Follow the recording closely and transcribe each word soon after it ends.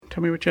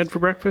Tell me what you had for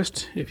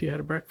breakfast, if you had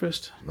a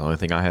breakfast. The only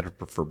thing I had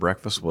for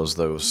breakfast was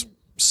those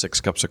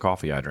 6 cups of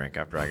coffee I drank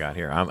after I got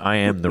here. I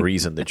am the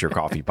reason that your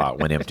coffee pot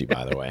went empty,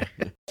 by the way.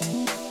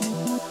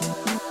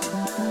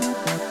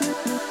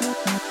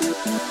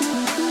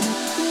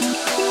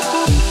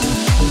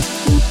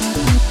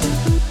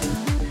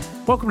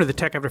 Welcome to the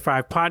Tech After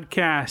 5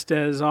 podcast.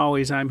 As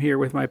always, I'm here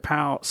with my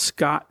pal,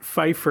 Scott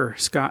Pfeiffer.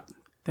 Scott,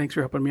 thanks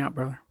for helping me out,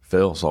 brother.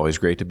 Phil, it's always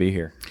great to be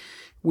here.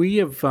 We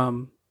have,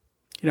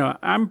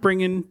 I'm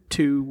bringing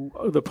to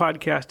the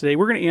podcast today,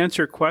 we're going to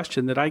answer a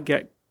question that I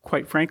get,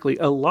 quite frankly,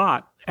 a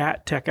lot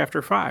at Tech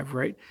After 5,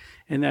 right?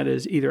 And that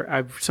is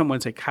either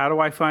someone's like, how do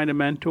I find a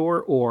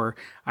mentor? Or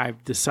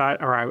I've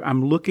decided, or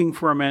I'm looking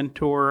for a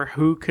mentor.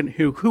 Who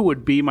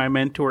would be my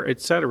mentor,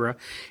 etc.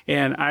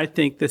 And I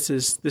think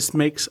this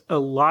makes a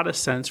lot of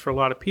sense for a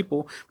lot of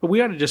people. But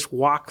we ought to just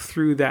walk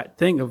through that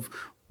thing of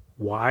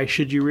why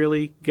should you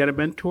really get a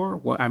mentor?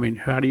 Well, I mean,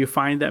 how do you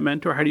find that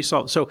mentor? How do you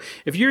solve it? So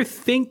if you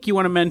think you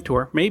want a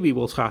mentor, maybe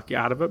we'll talk you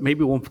out of it.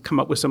 Maybe we'll come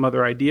up with some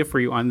other idea for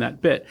you on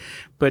that bit.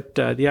 But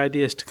the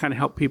idea is to kind of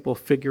help people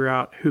figure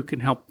out who can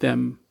help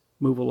them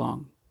move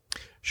along.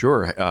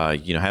 Sure.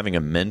 Having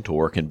a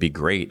mentor can be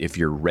great if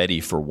you're ready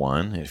for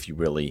one, if you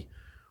really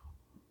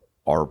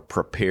are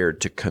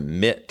prepared to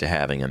commit to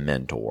having a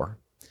mentor.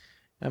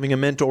 Having a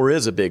mentor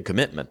is a big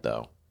commitment,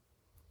 though.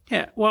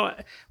 Yeah, well,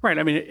 right.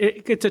 I mean,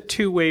 it's a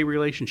two-way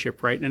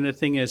relationship, right? And the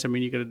thing is, I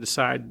mean, you got to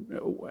decide,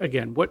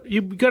 again,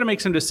 you got to make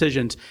some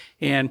decisions,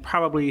 and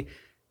probably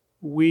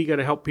we got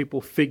to help people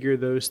figure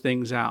those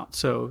things out.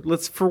 So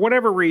for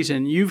whatever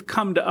reason, you've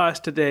come to us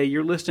today,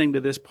 you're listening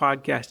to this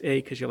podcast,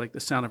 because you like the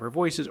sound of our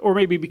voices, or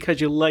maybe because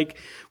you like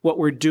what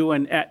we're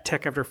doing at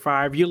Tech After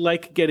 5. You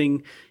like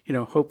getting,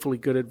 hopefully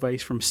good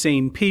advice from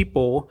sane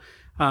people.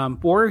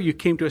 Or you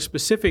came to us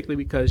specifically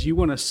because you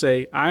want to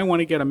say, I want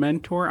to get a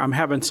mentor. I'm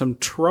having some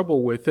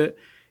trouble with it.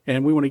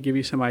 And we want to give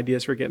you some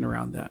ideas for getting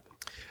around that.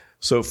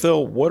 So,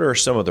 Phil, what are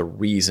some of the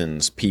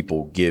reasons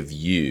people give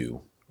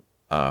you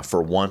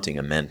for wanting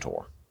a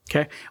mentor?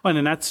 Okay. And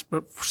then that's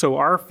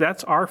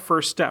our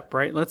first step,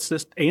 right? Let's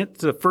just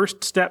answer the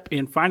first step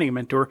in finding a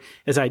mentor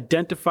is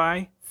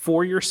identify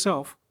for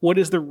yourself what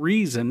is the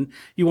reason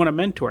you want a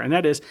mentor, and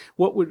that is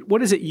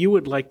what is it you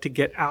would like to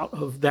get out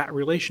of that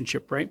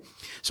relationship, right?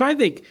 So I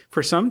think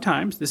for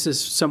sometimes this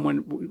is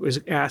someone was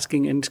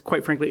asking, and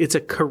quite frankly, it's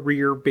a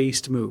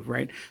career-based move,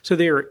 right? So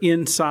they are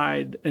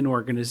inside an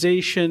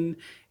organization,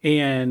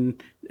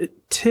 and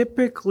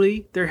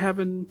typically they're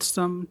having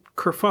some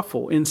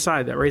kerfuffle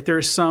inside that, right?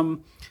 There's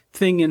some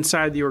thing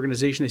inside the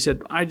organization. They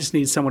said, I just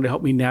need someone to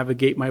help me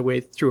navigate my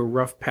way through a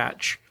rough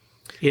patch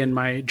in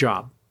my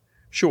job.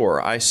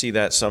 Sure, I see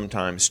that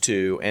sometimes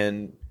too.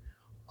 And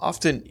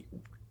often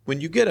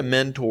when you get a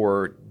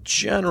mentor,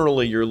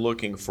 generally you're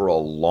looking for a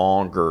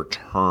longer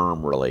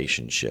term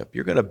relationship.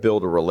 You're going to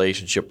build a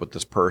relationship with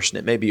this person.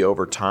 It may be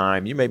over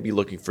time. You may be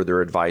looking for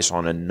their advice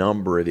on a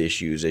number of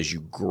issues as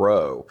you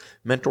grow.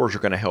 Mentors are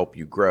going to help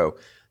you grow.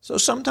 So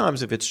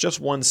sometimes if it's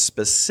just one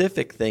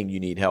specific thing you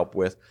need help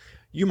with,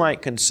 you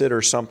might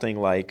consider something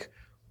like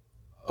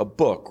a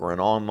book or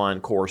an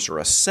online course or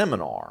a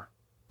seminar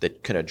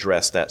that can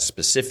address that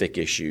specific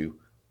issue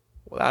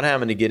without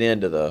having to get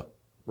into the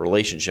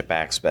relationship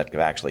aspect of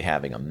actually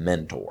having a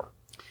mentor.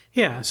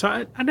 Yeah,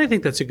 so I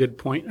think that's a good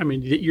point. I mean,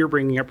 that you're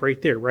bringing up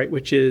right there, right?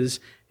 Which is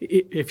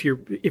if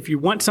you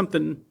want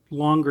something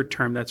longer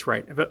term, that's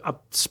right.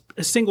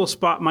 A single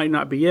spot might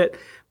not be it,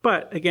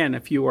 but again,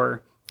 if you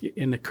are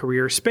in the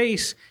career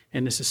space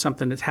and this is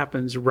something that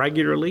happens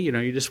regularly,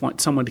 you just want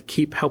someone to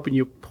keep helping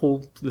you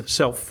pull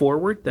yourself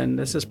forward, then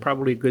this is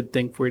probably a good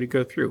thing for you to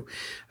go through.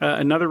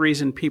 Another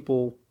reason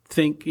people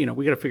think, we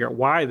got to figure out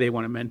why they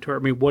want a mentor. I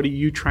mean, what are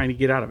you trying to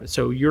get out of it?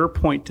 So your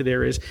point to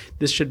there is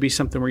this should be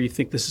something where you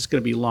think this is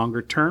going to be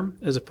longer term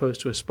as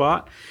opposed to a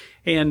spot.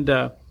 And,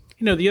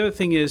 the other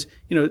thing is,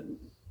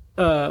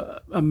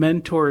 a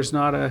mentor is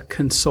not a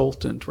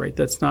consultant, right?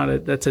 That's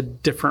a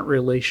different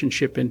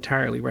relationship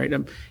entirely, right?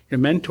 A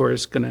mentor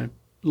is going to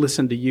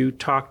listen to you,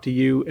 talk to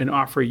you, and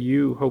offer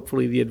you,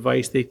 hopefully, the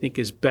advice they think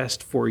is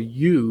best for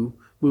you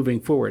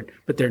moving forward,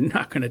 but they're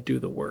not going to do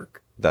the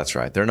work. That's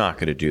right. They're not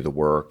going to do the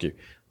work.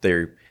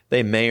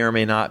 They may or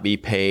may not be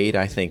paid.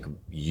 I think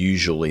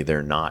usually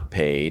they're not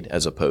paid,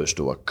 as opposed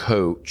to a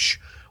coach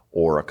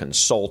or a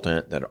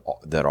consultant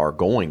that are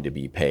going to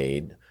be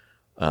paid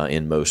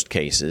in most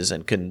cases.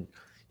 And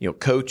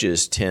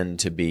coaches tend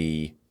to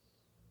be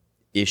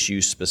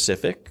issue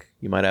specific.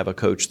 You might have a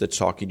coach that's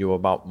talking to you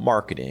about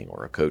marketing,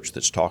 or a coach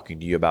that's talking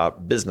to you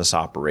about business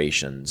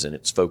operations, and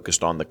it's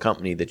focused on the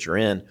company that you're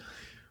in.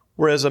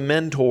 Whereas a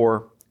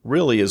mentor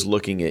really is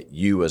looking at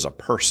you as a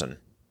person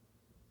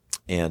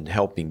and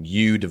helping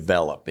you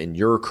develop in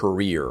your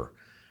career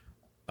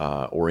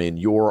or in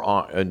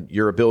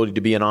your ability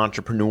to be an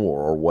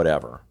entrepreneur or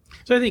whatever.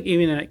 So I think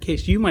even in that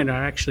case, you might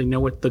not actually know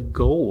what the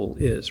goal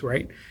is,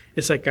 right?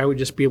 It's like I would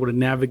just be able to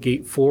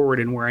navigate forward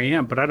in where I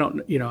am, but I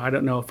don't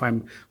know if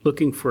I'm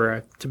looking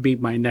to be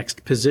my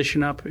next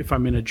position up, if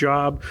I'm in a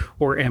job,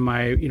 or am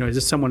I, is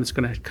this someone that's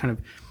going to kind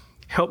of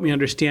help me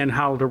understand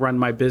how to run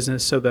my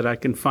business so that I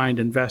can find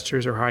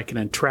investors, or how I can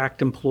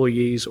attract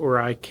employees, or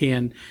I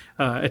can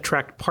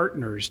attract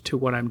partners to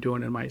what I'm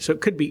doing in my. So it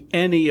could be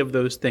any of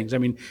those things. I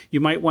mean, you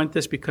might want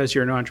this because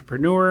you're an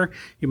entrepreneur.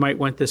 You might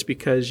want this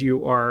because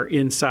you are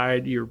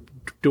inside, you're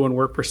doing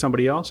work for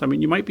somebody else. I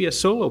mean, you might be a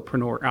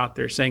solopreneur out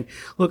there saying,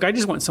 look, I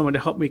just want someone to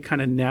help me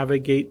kind of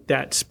navigate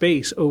that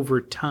space over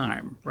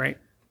time, right?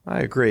 I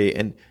agree.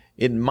 And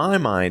in my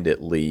mind,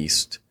 at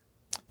least,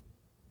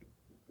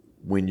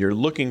 when you're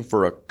looking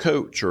for a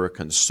coach or a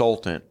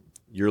consultant,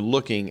 you're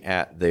looking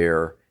at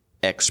their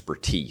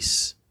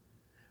expertise.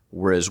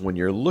 Whereas when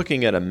you're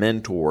looking at a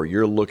mentor,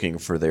 you're looking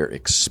for their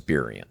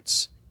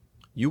experience.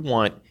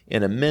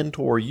 In a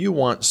mentor, you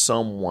want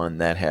someone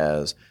that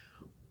has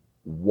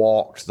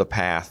walked the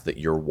path that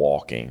you're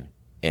walking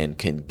and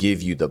can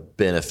give you the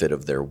benefit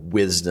of their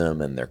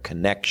wisdom and their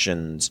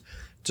connections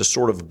to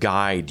sort of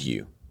guide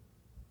you.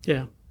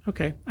 Yeah.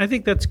 Okay. I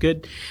think that's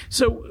good.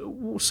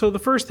 So the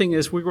first thing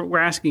is we're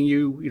asking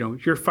you,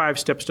 your 5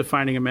 steps to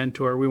finding a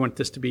mentor. We want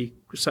this to be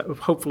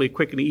hopefully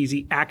quick and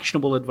easy,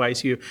 actionable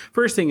advice.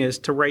 First thing is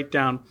to write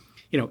down,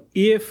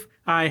 if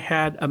I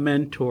had a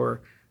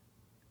mentor,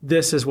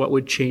 this is what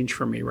would change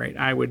for me, right?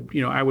 I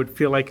would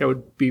feel like I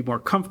would be more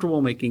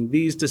comfortable making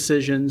these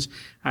decisions.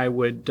 I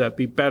would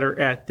be better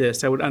at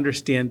this. I would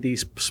understand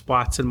these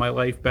spots in my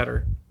life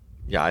better.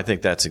 Yeah, I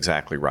think that's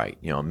exactly right.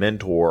 A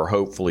mentor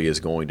hopefully is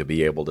going to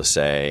be able to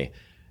say,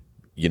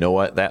 you know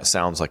what, that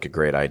sounds like a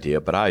great idea,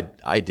 but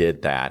I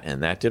did that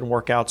and that didn't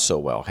work out so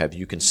well. Have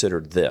you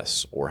considered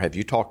this? Or have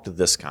you talked to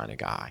this kind of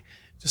guy?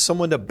 Just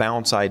someone to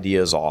bounce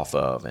ideas off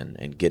of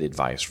and get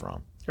advice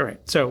from. All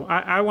right. So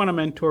I want a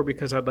mentor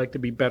because I'd like to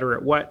be better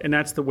at what? And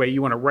that's the way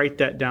you want to write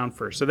that down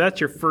first. So that's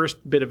your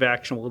first bit of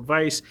actionable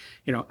advice.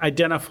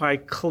 Identify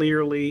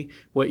clearly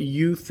what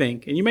you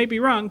think. And you may be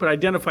wrong, but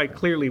identify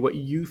clearly what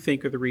you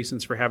think are the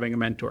reasons for having a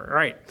mentor. All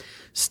right.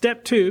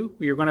 Step 2,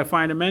 you're going to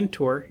find a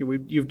mentor.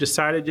 You've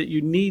decided that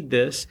you need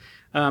this.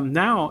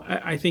 Now,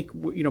 I think,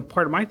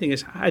 part of my thing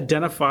is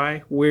identify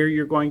where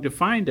you're going to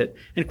find it.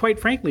 And quite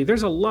frankly,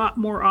 there's a lot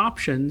more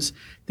options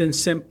than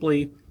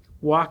simply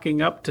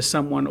walking up to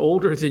someone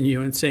older than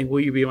you and saying, will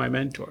you be my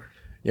mentor?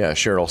 Yeah,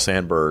 Sheryl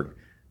Sandberg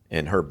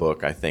in her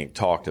book, I think,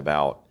 talked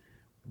about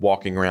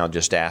walking around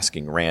just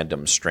asking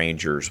random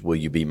strangers, will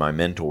you be my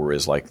mentor,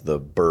 is like the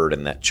bird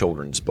in that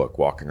children's book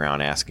walking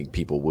around asking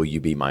people, will you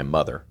be my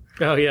mother?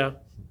 Oh, yeah.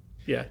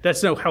 Yeah,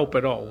 that's no help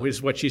at all,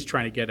 is what she's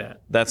trying to get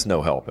at. That's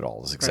no help at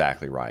all, is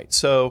exactly right.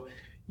 So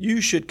you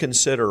should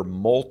consider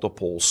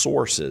multiple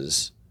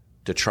sources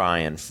to try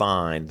and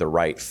find the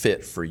right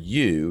fit for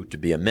you to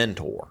be a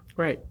mentor.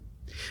 Right.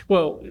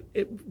 Well,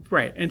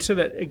 right. And so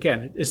that,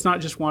 again, it's not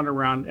just wandering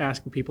around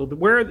asking people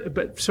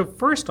so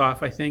first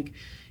off, I think,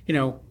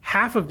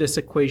 half of this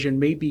equation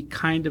may be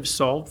kind of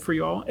solved for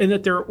you all, and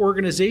that there are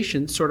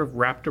organizations sort of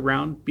wrapped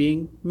around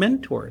being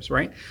mentors,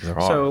 right?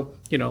 So,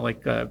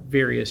 like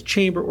various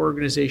chamber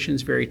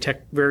organizations,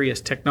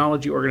 various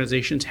technology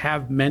organizations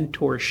have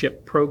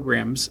mentorship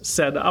programs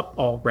set up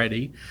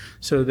already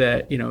so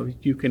that,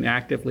 you can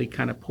actively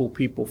kind of pull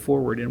people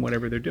forward in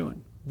whatever they're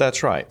doing.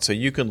 That's right. So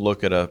you can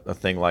look at a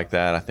thing like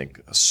that. I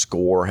think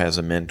SCORE has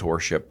a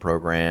mentorship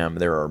program.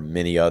 There are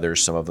many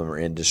others. Some of them are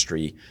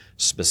industry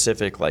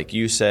specific, like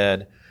you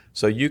said.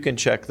 So you can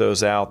check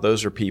those out.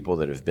 Those are people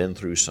that have been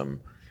through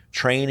some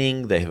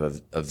training. They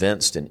have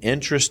evinced an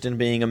interest in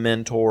being a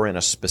mentor in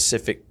a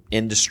specific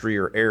industry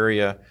or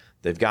area.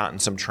 They've gotten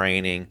some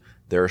training.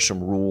 There are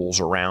some rules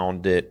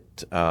around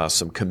it,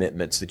 some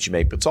commitments that you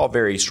make. But it's all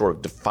very sort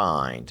of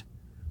defined.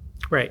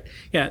 Right.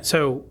 Yeah.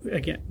 So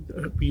again,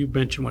 you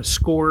mentioned what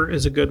SCORE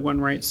is a good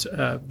one, right?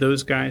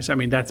 Those guys, I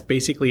mean, that's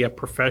basically a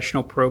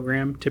professional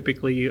program,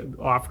 typically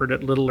offered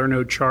at little or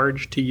no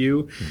charge to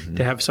you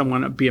to have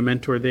someone be a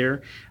mentor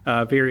there.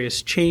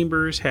 Various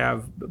chambers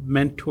have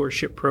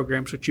mentorship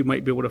programs, which you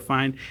might be able to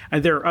find.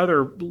 And there are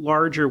other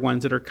larger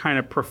ones that are kind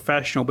of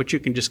professional, but you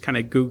can just kind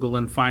of Google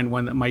and find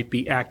one that might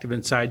be active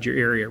inside your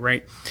area,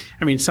 right?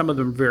 I mean, some of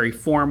them are very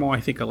formal.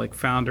 I think I like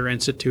Founder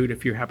Institute,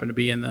 if you happen to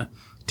be in the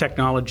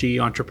technology,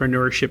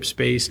 entrepreneurship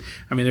space.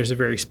 I mean, there's a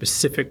very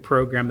specific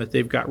program that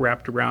they've got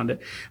wrapped around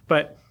it.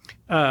 But,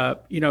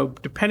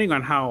 depending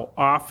on how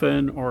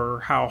often or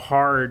how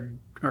hard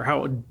or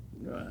how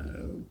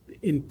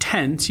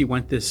intense you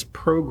want this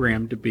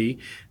program to be,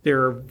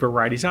 there are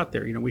varieties out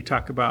there. We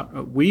talk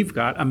about, we've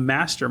got a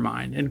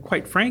mastermind. And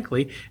quite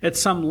frankly, at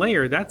some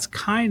layer, that's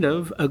kind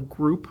of a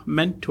group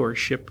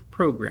mentorship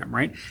program,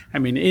 right? I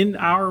mean,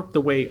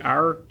 the way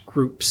our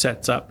group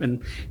sets up,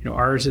 and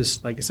ours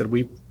is, like I said,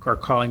 we are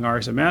calling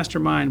ours a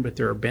mastermind, but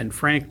there are Ben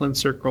Franklin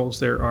circles,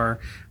 there are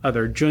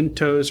other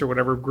juntos or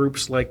whatever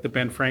groups like the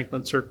Ben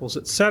Franklin circles,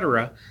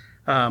 etc.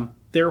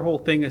 Their whole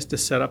thing is to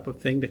set up a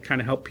thing to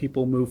kind of help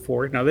people move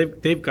forward. Now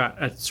they've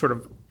got a sort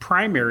of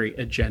primary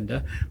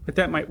agenda, but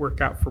that might work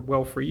out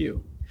well for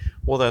you.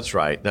 Well, that's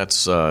right.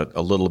 That's a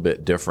little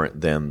bit different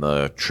than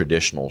the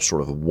traditional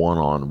sort of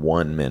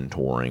one-on-one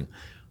mentoring.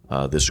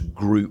 This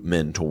group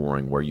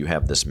mentoring where you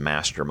have this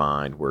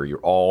mastermind where you're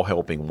all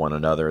helping one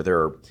another.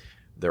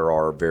 There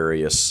are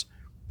various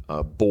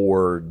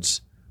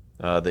boards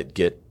that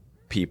get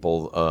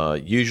people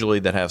usually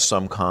that have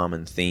some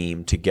common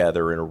theme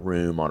together in a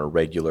room on a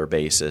regular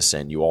basis,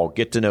 and you all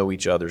get to know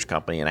each other's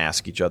company and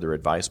ask each other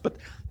advice. But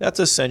that's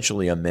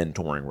essentially a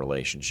mentoring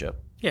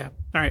relationship. Yeah.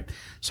 All right.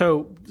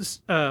 So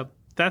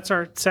that's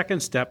our second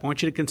step. I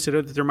want you to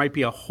consider that there might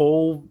be a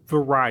whole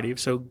variety.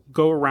 So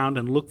go around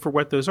and look for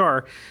what those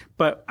are.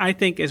 But I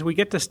think as we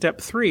get to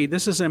step 3,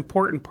 this is an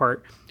important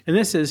part. And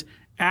this is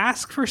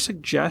ask for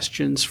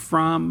suggestions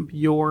from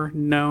your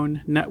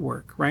known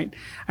network, right?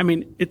 I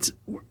mean, it's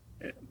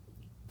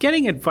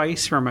getting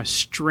advice from a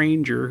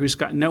stranger who's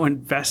got no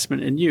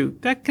investment in you.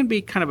 That can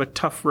be kind of a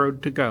tough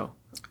road to go.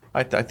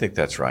 I think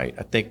that's right.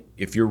 I think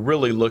if you're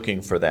really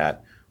looking for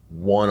that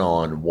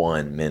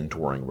one-on-one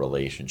mentoring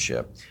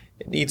relationship,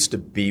 it needs to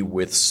be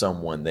with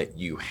someone that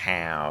you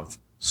have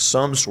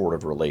some sort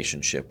of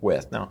relationship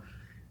with. Now,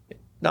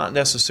 not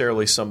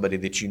necessarily somebody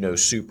that you know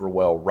super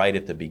well right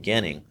at the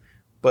beginning,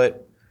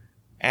 but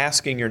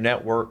asking your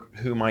network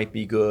who might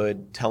be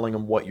good, telling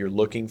them what you're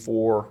looking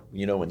for.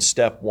 In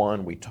step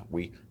 1,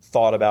 we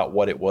thought about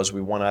what it was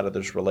we want out of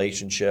this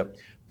relationship,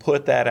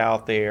 put that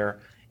out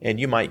there, and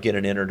you might get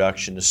an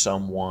introduction to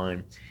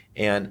someone.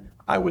 And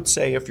I would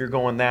say if you're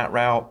going that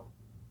route,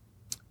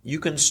 you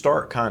can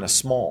start kind of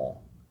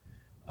small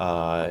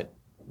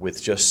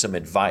with just some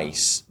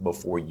advice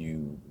before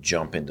you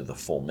jump into the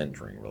full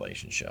mentoring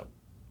relationship.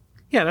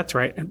 Yeah, that's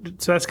right. And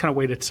so that's kind of a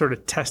way to sort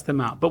of test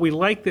them out. But we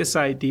like this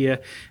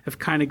idea of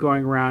kind of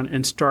going around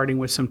and starting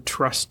with some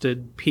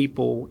trusted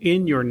people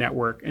in your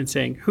network and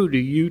saying, who do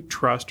you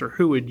trust or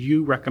who would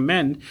you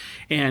recommend?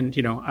 And,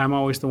 I'm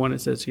always the one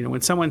that says,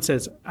 when someone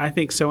says, I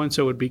think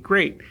so-and-so would be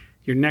great,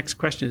 your next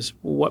question is,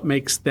 well, what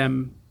makes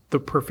them the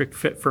perfect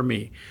fit for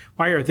me?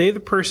 Why are they the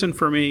person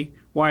for me?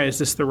 Why is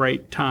this the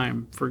right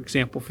time, for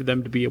example, for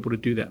them to be able to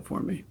do that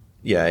for me?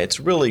 Yeah, it's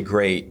really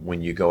great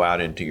when you go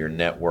out into your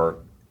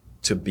network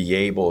to be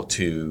able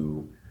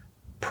to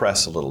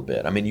press a little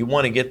bit. I mean, you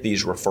want to get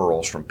these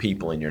referrals from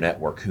people in your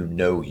network who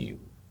know you.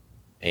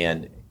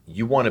 And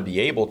you want to be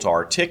able to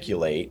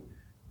articulate,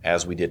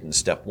 as we did in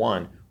step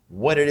 1,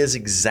 what it is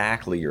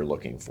exactly you're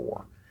looking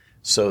for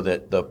so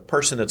that the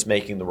person that's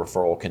making the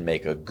referral can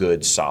make a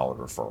good, solid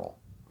referral.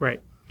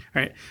 Right.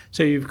 All right.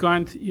 So you've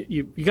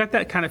you got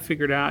that kind of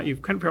figured out.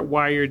 You've kind of figured out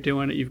why you're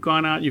doing it. You've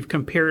gone out, you've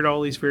compared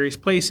all these various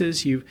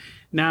places.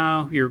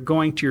 Now you're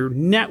going to your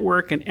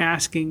network and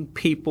asking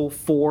people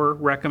for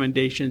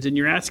recommendations, and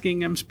you're asking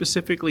them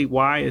specifically,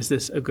 why is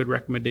this a good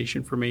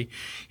recommendation for me?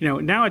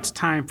 Now it's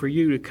time for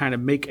you to kind of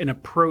make an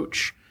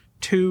approach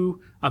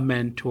to a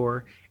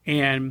mentor.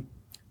 And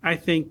I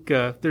think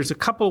there's a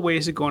couple of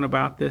ways of going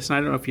about this. And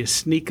I don't know if you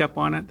sneak up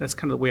on it. That's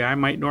kind of the way I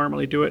might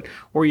normally do it.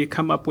 Or you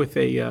come up with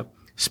a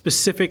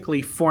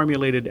specifically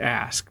formulated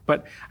ask.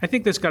 But I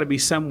think there's got to be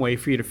some way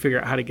for you to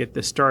figure out how to get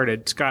this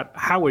started. Scott,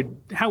 how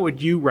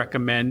would you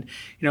recommend,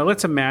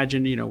 let's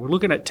imagine, we're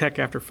looking at Tech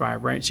After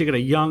 5, right? So you got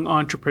a young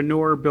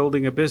entrepreneur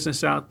building a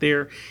business out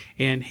there,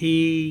 and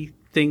he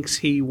thinks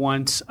he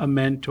wants a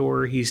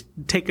mentor. He's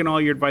taken all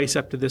your advice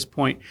up to this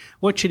point.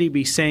 What should he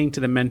be saying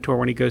to the mentor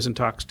when he goes and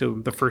talks to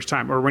him the first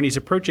time, or when he's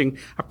approaching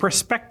a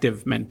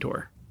prospective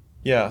mentor?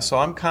 Yeah, so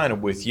I'm kind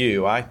of with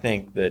you. I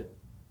think that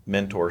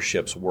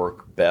mentorships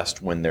work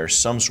best when there's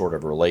some sort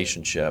of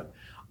relationship.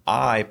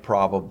 I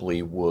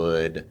probably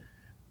would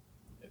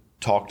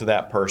talk to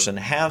that person,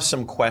 have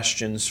some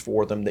questions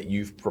for them that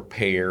you've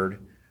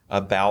prepared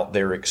about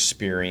their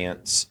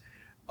experience,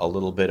 a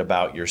little bit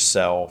about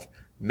yourself,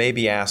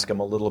 maybe ask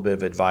them a little bit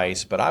of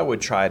advice, but I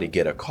would try to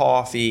get a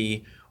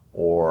coffee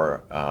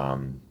or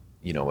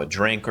a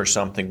drink or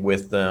something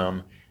with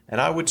them. And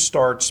I would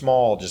start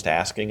small, just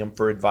asking them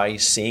for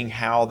advice, seeing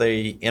how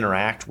they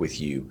interact with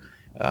you.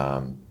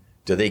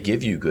 Do they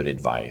give you good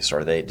advice?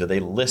 Do they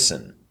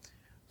listen?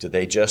 Do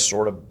they just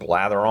sort of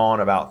blather on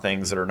about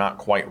things that are not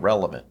quite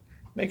relevant?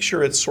 Make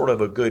sure it's sort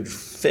of a good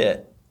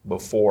fit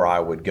before I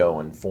would go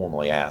and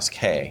formally ask,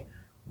 hey,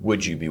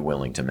 would you be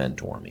willing to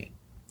mentor me?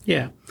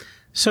 Yeah.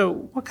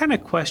 So what kind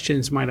of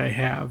questions might I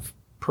have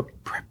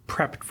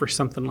prepped for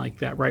something like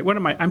that, right?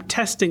 I'm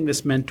testing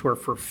this mentor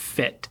for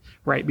fit,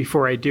 right,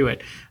 before I do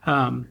it.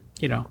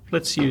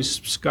 Let's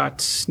use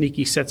Scott's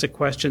sneaky sets of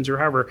questions or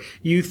however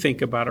you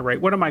think about it, right?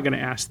 What am I going to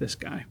ask this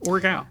guy or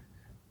gal?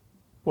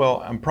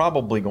 Well, I'm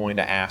probably going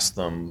to ask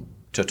them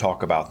to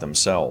talk about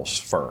themselves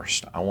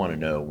first. I want to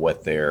know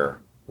what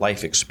their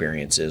life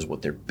experience is,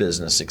 what their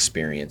business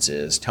experience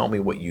is. Tell me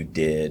what you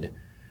did.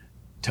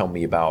 Tell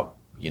me about,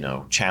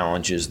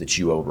 challenges that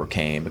you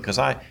overcame, because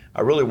I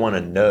really want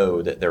to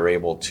know that they're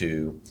able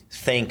to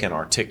think and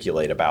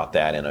articulate about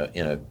that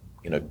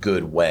in a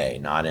good way,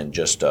 not in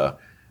just a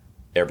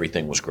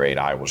everything was great,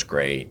 I was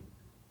great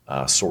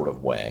sort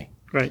of way.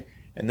 Right.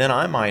 And then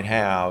I might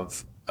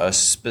have a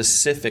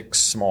specific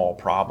small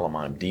problem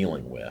I'm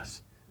dealing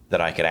with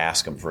that I could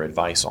ask them for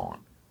advice on.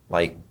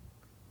 It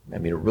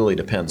really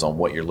depends on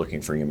what you're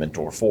looking for your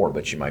mentor for,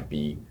 but you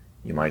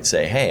might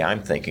say, hey,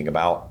 I'm thinking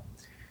about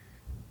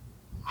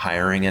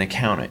hiring an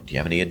accountant. Do you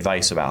have any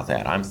advice about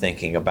that? I'm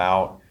thinking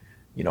about,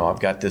 I've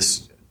got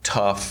this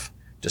tough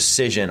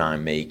decision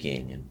I'm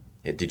making, and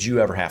Did you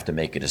ever have to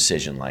make a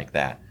decision like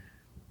that?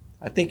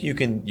 I think you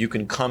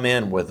can come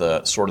in with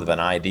a sort of an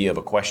idea of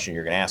a question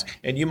you're going to ask,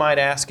 and you might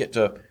ask it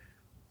to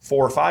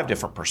 4 or 5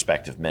 different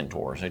prospective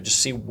mentors and just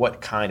see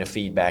what kind of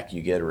feedback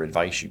you get or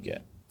advice you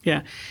get.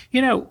 Yeah.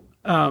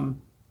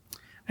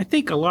 I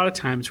think a lot of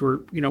times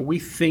we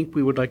think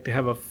we would like to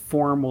have a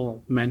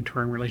formal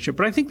mentoring relationship,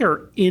 but I think there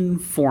are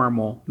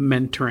informal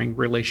mentoring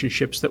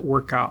relationships that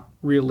work out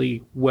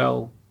really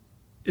well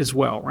as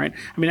well, right?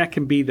 I mean, that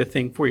can be the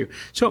thing for you.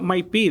 So it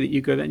might be that you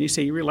go there and you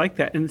say you really like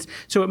that. And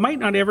so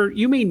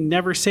you may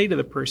never say to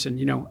the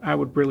person, I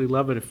would really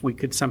love it if we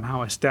could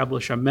somehow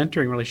establish a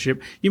mentoring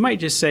relationship. You might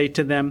just say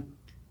to them,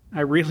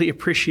 I really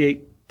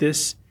appreciate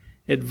this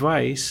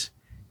advice.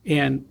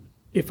 And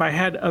if I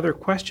had other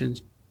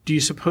questions, do you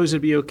suppose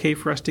it'd be okay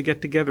for us to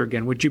get together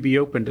again? Would you be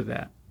open to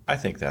that? I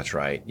think that's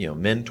right.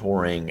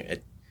 Mentoring,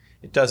 it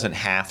doesn't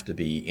have to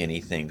be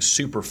anything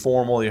super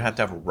formal. You don't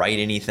have to write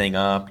anything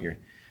up.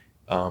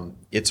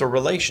 It's a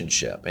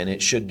relationship, and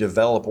it should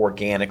develop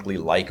organically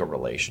like a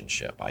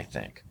relationship, I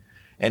think.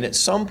 And at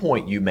some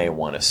point, you may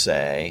want to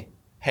say,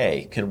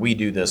 hey, can we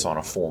do this on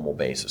a formal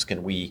basis?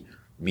 Can we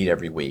meet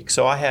every week?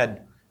 So I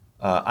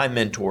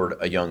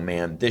mentored a young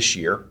man this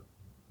year.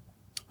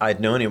 I'd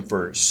known him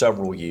for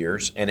several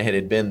years, and it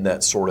had been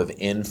that sort of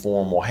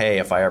informal, hey,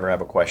 if I ever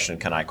have a question,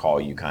 can I call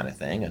you kind of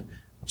thing? And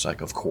it's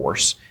like, of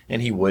course. And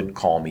he would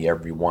call me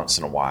every once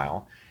in a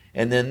while.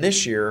 And then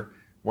this year,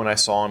 when I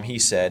saw him, he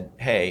said,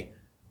 hey,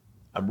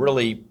 I'm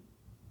really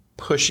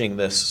pushing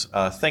this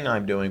thing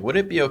I'm doing. Would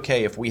it be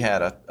okay if we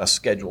had a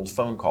scheduled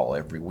phone call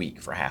every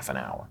week for half an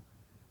hour?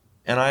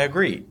 And I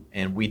agreed,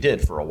 and we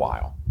did for a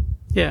while.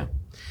 Yeah.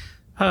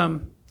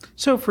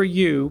 So for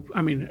you,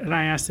 and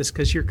I asked this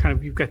because you've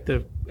got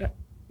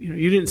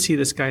you didn't see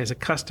this guy as a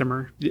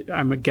customer.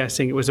 I'm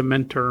guessing it was a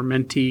mentor or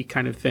mentee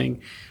kind of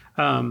thing.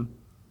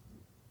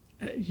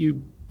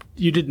 You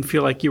didn't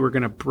feel like you were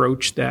going to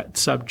broach that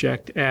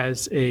subject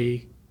as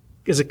a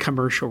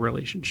commercial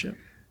relationship.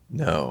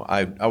 No,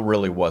 I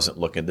really wasn't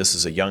looking. This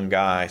is a young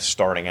guy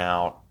starting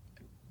out.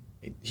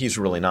 He's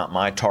really not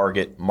my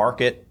target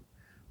market.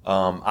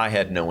 I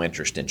had no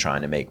interest in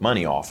trying to make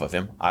money off of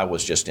him. I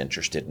was just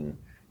interested in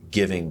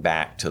giving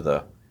back to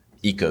the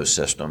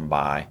ecosystem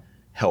by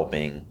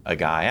helping a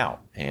guy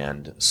out.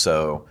 And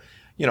so,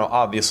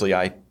 obviously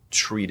I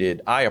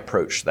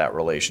approached that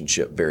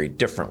relationship very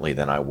differently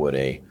than I would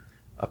a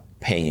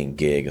paying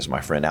gig, as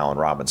my friend Alan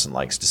Robinson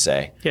likes to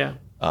say. Yeah.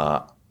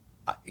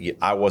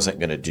 I wasn't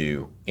going to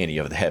do any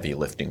of the heavy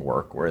lifting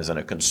work, whereas in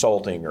a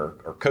consulting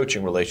or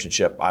coaching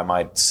relationship, I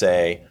might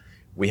say,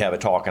 we have a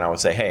talk and I would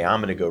say, hey,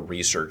 I'm going to go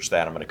research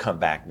that. I'm going to come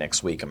back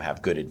next week. I'm going to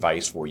have good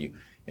advice for you.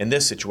 In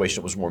this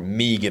situation, it was more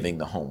me giving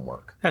the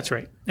homework. That's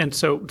right. And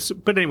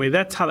but anyway,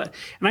 that's how that,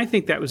 and I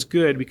think that was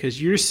good because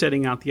you're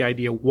setting out the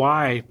idea,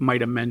 why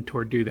might a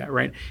mentor do that,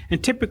 right?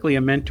 And typically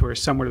a mentor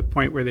is somewhere to the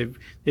point where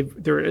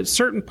they're at a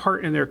certain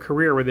part in their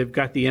career where they've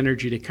got the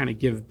energy to kind of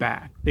give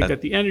back. They've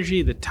got the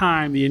energy, the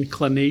time, the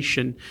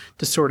inclination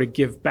to sort of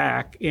give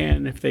back.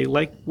 And if they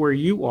like where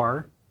you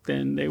are,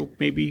 then they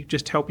maybe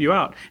just help you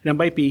out. And it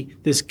might be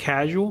this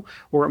casual,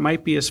 or it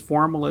might be as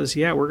formal as,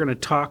 we're going to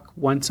talk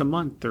once a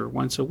month or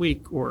once a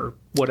week or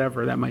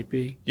whatever that might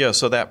be. Yeah,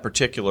 so that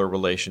particular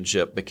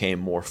relationship became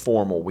more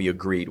formal. We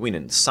agreed. We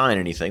didn't sign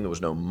anything. There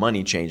was no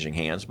money changing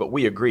hands, but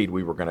we agreed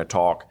we were going to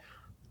talk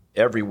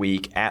every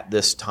week at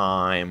this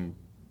time.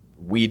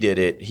 We did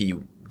it. He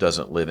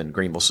doesn't live in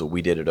Greenville, so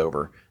we did it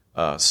over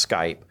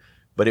Skype.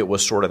 But it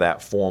was sort of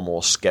that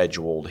formal,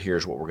 scheduled,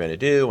 here's what we're going to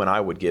do. And I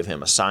would give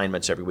him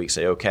assignments every week,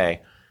 say,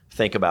 okay,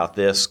 think about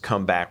this,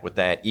 come back with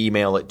that,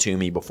 email it to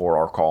me before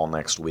our call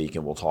next week,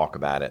 and we'll talk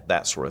about it,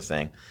 that sort of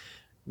thing.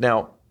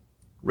 Now,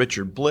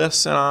 Richard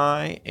Bliss and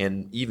I,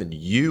 and even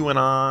you and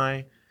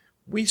I,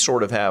 we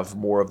sort of have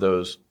more of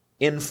those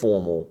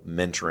informal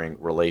mentoring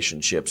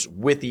relationships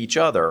with each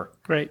other.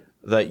 Right.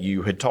 That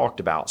you had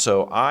talked about.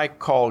 So I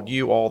called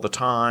you all the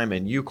time,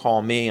 and you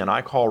call me, and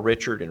I call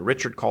Richard, and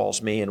Richard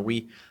calls me, and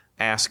we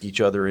ask each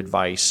other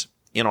advice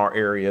in our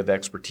area of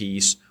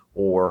expertise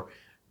or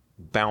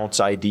bounce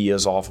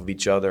ideas off of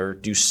each other,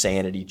 do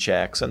sanity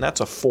checks. And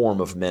that's a form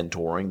of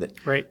mentoring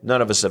that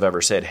none of us have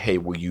ever said, hey,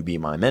 will you be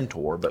my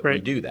mentor? But we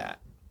do that.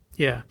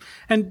 Yeah.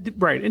 And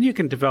you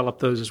can develop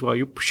those as well.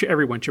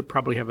 Everyone should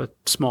probably have a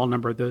small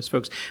number of those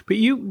folks. But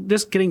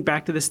just getting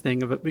back to this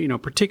thing of,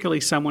 particularly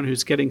someone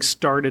who's getting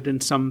started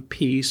in some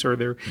piece,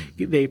 or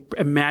they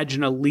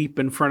imagine a leap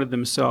in front of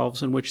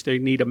themselves in which they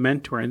need a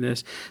mentor in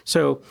this.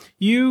 So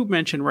you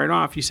mentioned right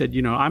off, you said,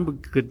 I'm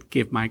going to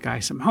give my guy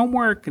some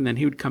homework, and then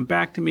he would come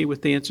back to me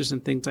with the answers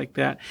and things like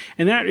that.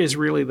 And that is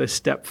really the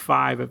step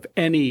 5 of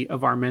any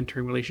of our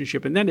mentoring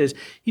relationship. And that is,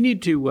 you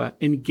need to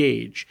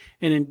engage.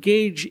 And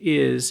engage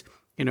is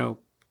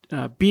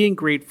being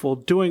grateful,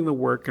 doing the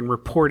work, and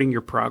reporting your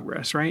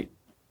progress, right?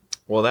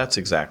 Well, that's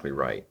exactly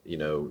right.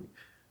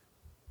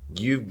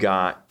 You've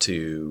got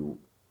to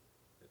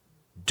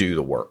do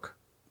the work.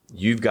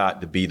 You've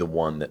got to be the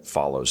one that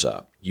follows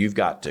up. You've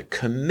got to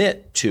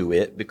commit to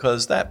it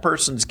because that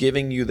person's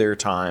giving you their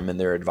time and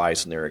their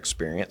advice and their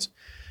experience.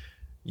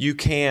 You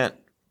can't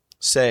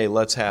say,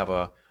 let's have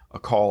a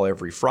call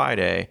every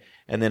Friday,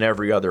 and then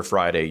every other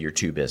Friday you're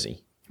too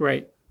busy.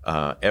 Right.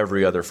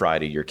 Every other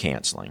Friday you're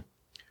canceling.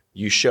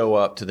 You show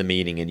up to the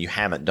meeting and you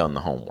haven't done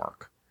the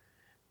homework.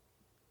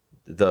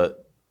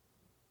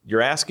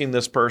 You're asking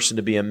this person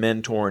to be a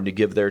mentor and to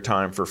give their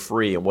time for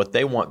free, and what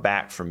they want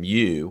back from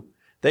you,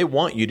 they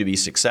want you to be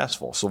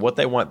successful. So what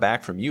they want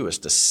back from you is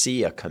to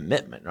see a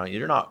commitment. Right?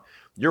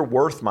 You're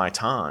worth my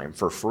time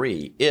for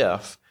free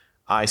if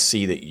I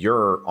see that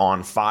you're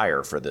on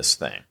fire for this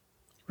thing.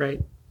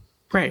 Right.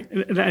 Right.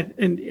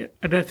 And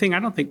the thing, I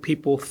don't think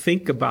people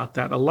think about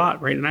that a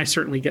lot, right? And I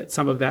certainly get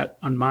some of that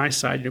on my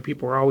side. You know,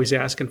 people are always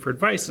asking for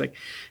advice. Like,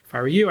 if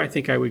I were you, I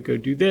think I would go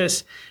do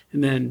this.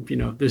 And then, you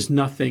know, there's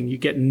nothing, you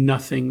get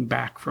nothing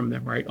back from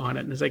them, right, on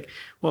it. And it's like,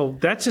 well,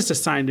 that's just a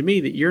sign to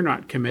me that you're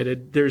not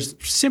committed. There's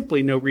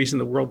simply no reason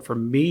in the world for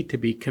me to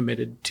be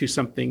committed to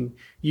something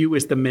you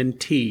as the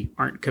mentee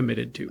aren't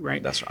committed to,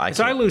 right? That's right.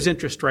 So I lose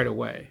interest right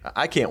away.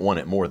 I can't want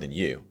it more than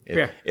you.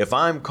 Yeah. If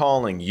I'm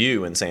calling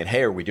you and saying,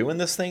 hey, are we doing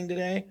this thing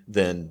today?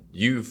 Then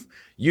you've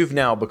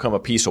now become a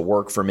piece of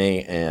work for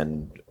me,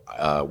 and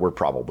we're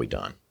probably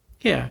done.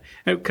 Yeah,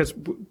 because,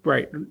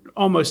 right,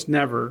 almost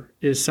never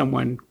is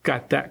someone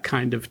got that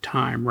kind of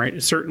time,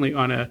 right? Certainly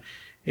on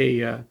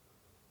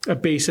a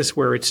basis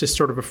where it's just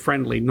sort of a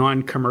friendly,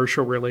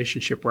 non-commercial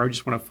relationship where I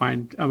just want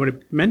to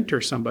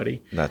mentor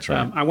somebody. That's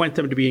right. I want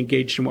them to be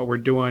engaged in what we're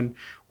doing,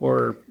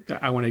 or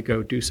I want to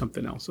go do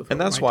something else with them.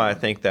 And that's why I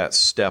think that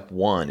step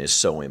one is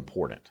so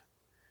important.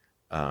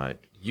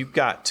 You've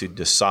got to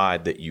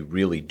decide that you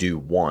really do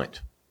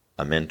want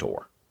a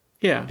mentor.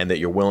 Yeah. And that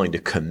you're willing to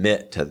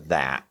commit to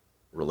that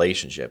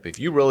relationship. If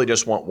you really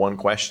just want one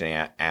question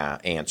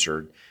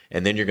answered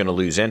and then you're going to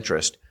lose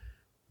interest,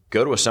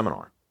 go to a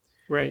seminar.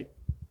 Right.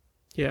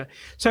 Yeah.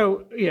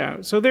 So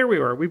there we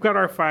are. We've got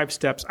our 5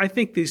 steps. I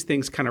think these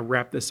things kind of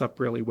wrap this up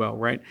really well,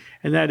 right?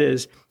 And that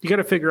is, you got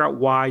to figure out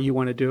why you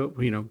want to do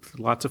it. You know,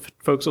 lots of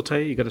folks will tell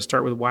you got to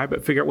start with why,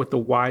 but figure out what the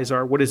whys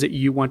are. What is it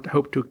you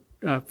hope to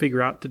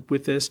figure out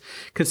with this?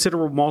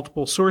 Consider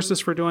multiple sources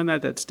for doing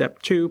that. That's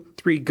step 2.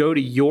 3, go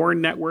to your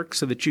network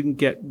so that you can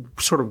get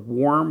sort of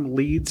warm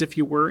leads, if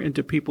you were,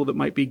 into people that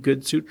might be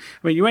good suit.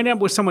 I mean, you might end up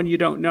with someone you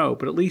don't know,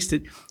 but at least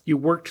you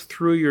worked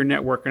through your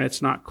network and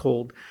it's not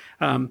cold.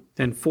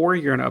 Then 4,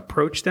 you're going to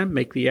approach them,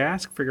 make the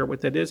ask, figure out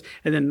what that is.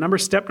 And then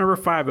step number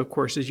 5, of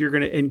course, is you're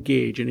going to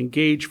engage. And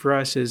engage for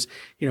us is,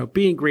 you know,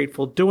 being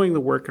grateful, doing the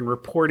work, and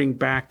reporting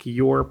back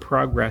your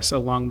progress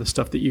along the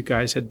stuff that you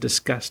guys had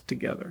discussed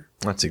together.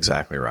 That's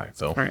exactly right,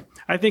 Phil. All right.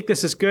 I think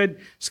this is good.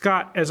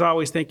 Scott, as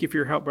always, thank you for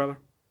your help, brother.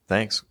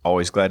 Thanks.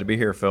 Always glad to be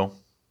here, Phil.